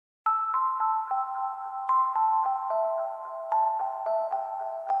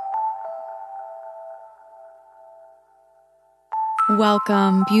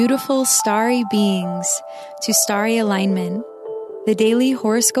Welcome, beautiful starry beings, to Starry Alignment, the daily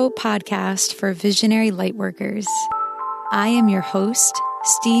horoscope podcast for visionary lightworkers. I am your host,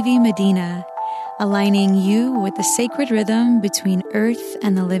 Stevie Medina, aligning you with the sacred rhythm between earth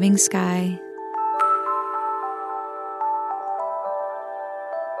and the living sky.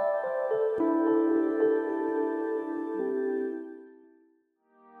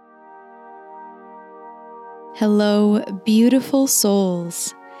 Hello, beautiful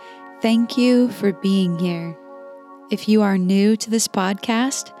souls. Thank you for being here. If you are new to this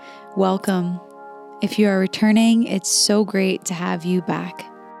podcast, welcome. If you are returning, it's so great to have you back.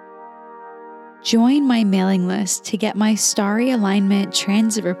 Join my mailing list to get my Starry Alignment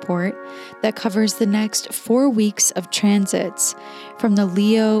transit report that covers the next 4 weeks of transits from the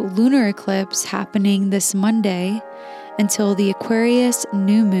Leo lunar eclipse happening this Monday until the Aquarius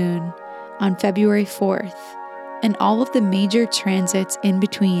new moon on February 4th. And all of the major transits in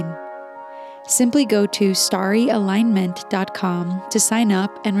between. Simply go to starryalignment.com to sign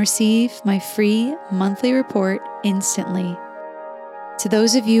up and receive my free monthly report instantly. To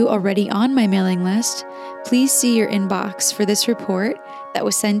those of you already on my mailing list, please see your inbox for this report that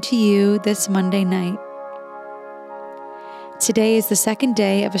was sent to you this Monday night. Today is the second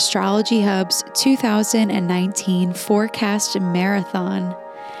day of Astrology Hub's 2019 Forecast Marathon.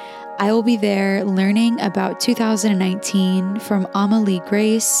 I will be there learning about 2019 from Amelie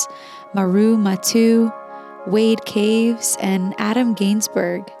Grace, Maru Matu, Wade Caves, and Adam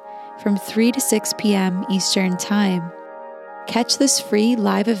Gainsberg from 3 to 6 p.m. Eastern Time. Catch this free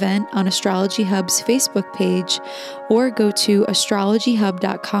live event on Astrology Hub's Facebook page or go to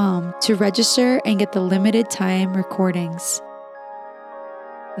astrologyhub.com to register and get the limited time recordings.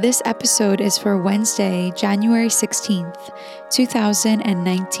 This episode is for Wednesday, January 16th,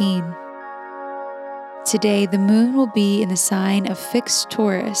 2019. Today, the moon will be in the sign of fixed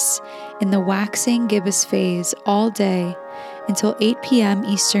Taurus in the waxing gibbous phase all day until 8 p.m.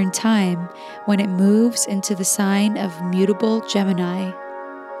 Eastern Time when it moves into the sign of mutable Gemini.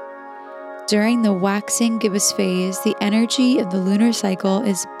 During the waxing gibbous phase, the energy of the lunar cycle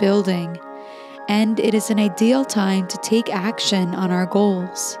is building, and it is an ideal time to take action on our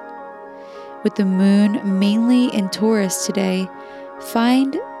goals. With the moon mainly in Taurus today,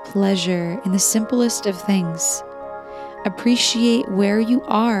 find pleasure in the simplest of things. Appreciate where you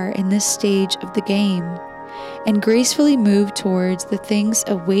are in this stage of the game, and gracefully move towards the things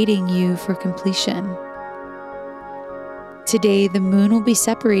awaiting you for completion. Today, the moon will be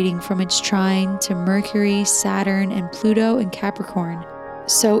separating from its trine to Mercury, Saturn, and Pluto in Capricorn.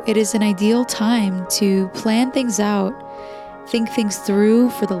 So it is an ideal time to plan things out, think things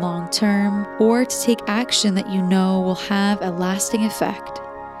through for the long term, or to take action that you know will have a lasting effect.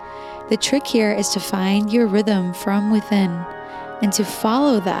 The trick here is to find your rhythm from within and to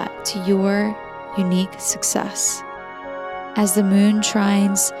follow that to your unique success. As the moon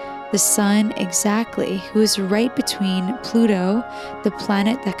trines the sun exactly, who is right between Pluto, the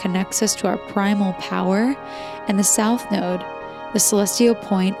planet that connects us to our primal power, and the South Node, the celestial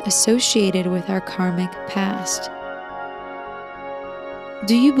point associated with our karmic past.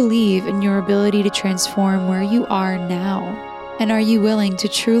 Do you believe in your ability to transform where you are now? And are you willing to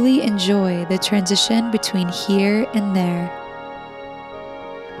truly enjoy the transition between here and there?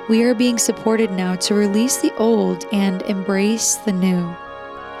 We are being supported now to release the old and embrace the new.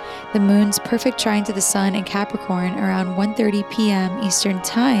 The moon's perfect trine to the sun in Capricorn around 1:30 p.m. Eastern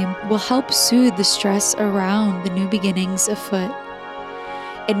Time will help soothe the stress around the new beginnings afoot.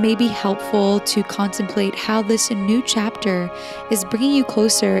 It may be helpful to contemplate how this new chapter is bringing you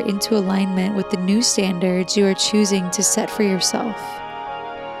closer into alignment with the new standards you are choosing to set for yourself.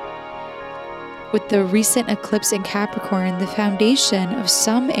 With the recent eclipse in Capricorn, the foundation of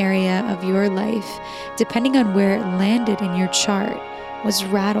some area of your life, depending on where it landed in your chart, was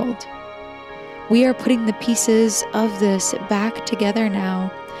rattled. We are putting the pieces of this back together now,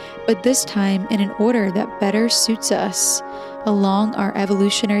 but this time in an order that better suits us along our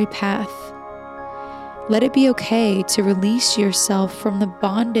evolutionary path. Let it be okay to release yourself from the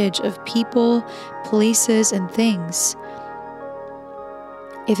bondage of people, places, and things.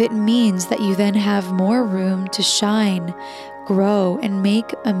 If it means that you then have more room to shine, grow, and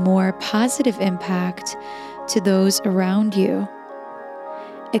make a more positive impact to those around you.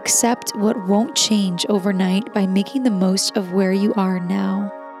 Accept what won't change overnight by making the most of where you are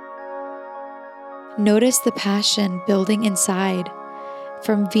now. Notice the passion building inside,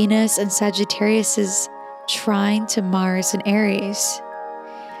 from Venus and Sagittarius's trine to Mars and Aries.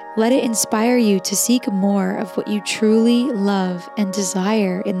 Let it inspire you to seek more of what you truly love and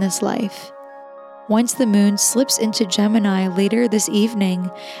desire in this life. Once the moon slips into Gemini later this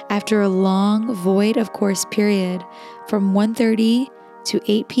evening, after a long void of course period from 1:30 to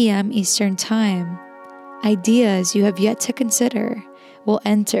 8 p.m. Eastern Time, ideas you have yet to consider will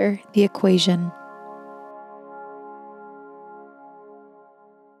enter the equation.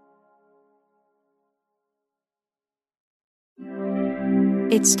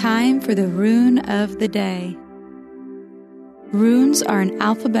 It's time for the rune of the day. Runes are an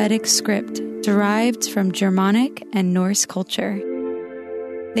alphabetic script derived from Germanic and Norse culture.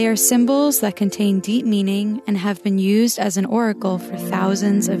 They are symbols that contain deep meaning and have been used as an oracle for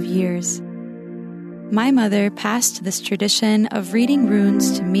thousands of years. My mother passed this tradition of reading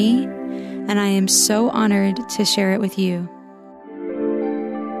runes to me, and I am so honored to share it with you.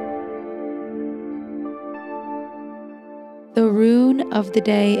 The rune of the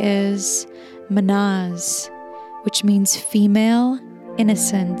day is Manaz, which means female,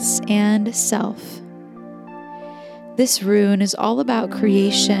 innocence, and self. This rune is all about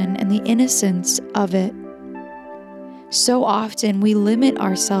creation and the innocence of it. So often we limit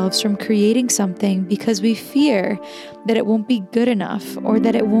ourselves from creating something because we fear that it won't be good enough or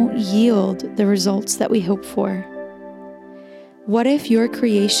that it won't yield the results that we hope for. What if your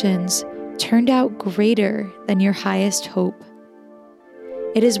creations turned out greater than your highest hope?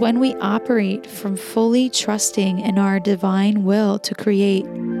 It is when we operate from fully trusting in our divine will to create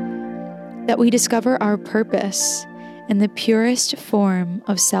that we discover our purpose in the purest form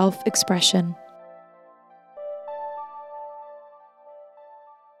of self-expression.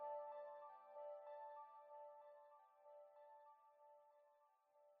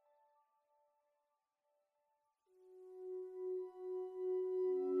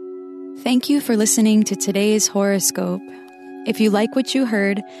 Thank you for listening to today's horoscope. If you like what you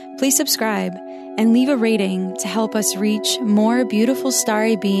heard, please subscribe and leave a rating to help us reach more beautiful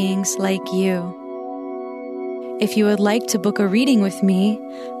starry beings like you. If you would like to book a reading with me,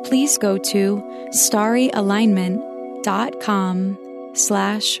 please go to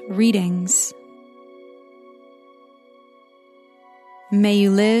starryalignment.com/readings. May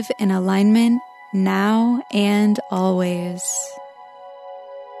you live in alignment now and always.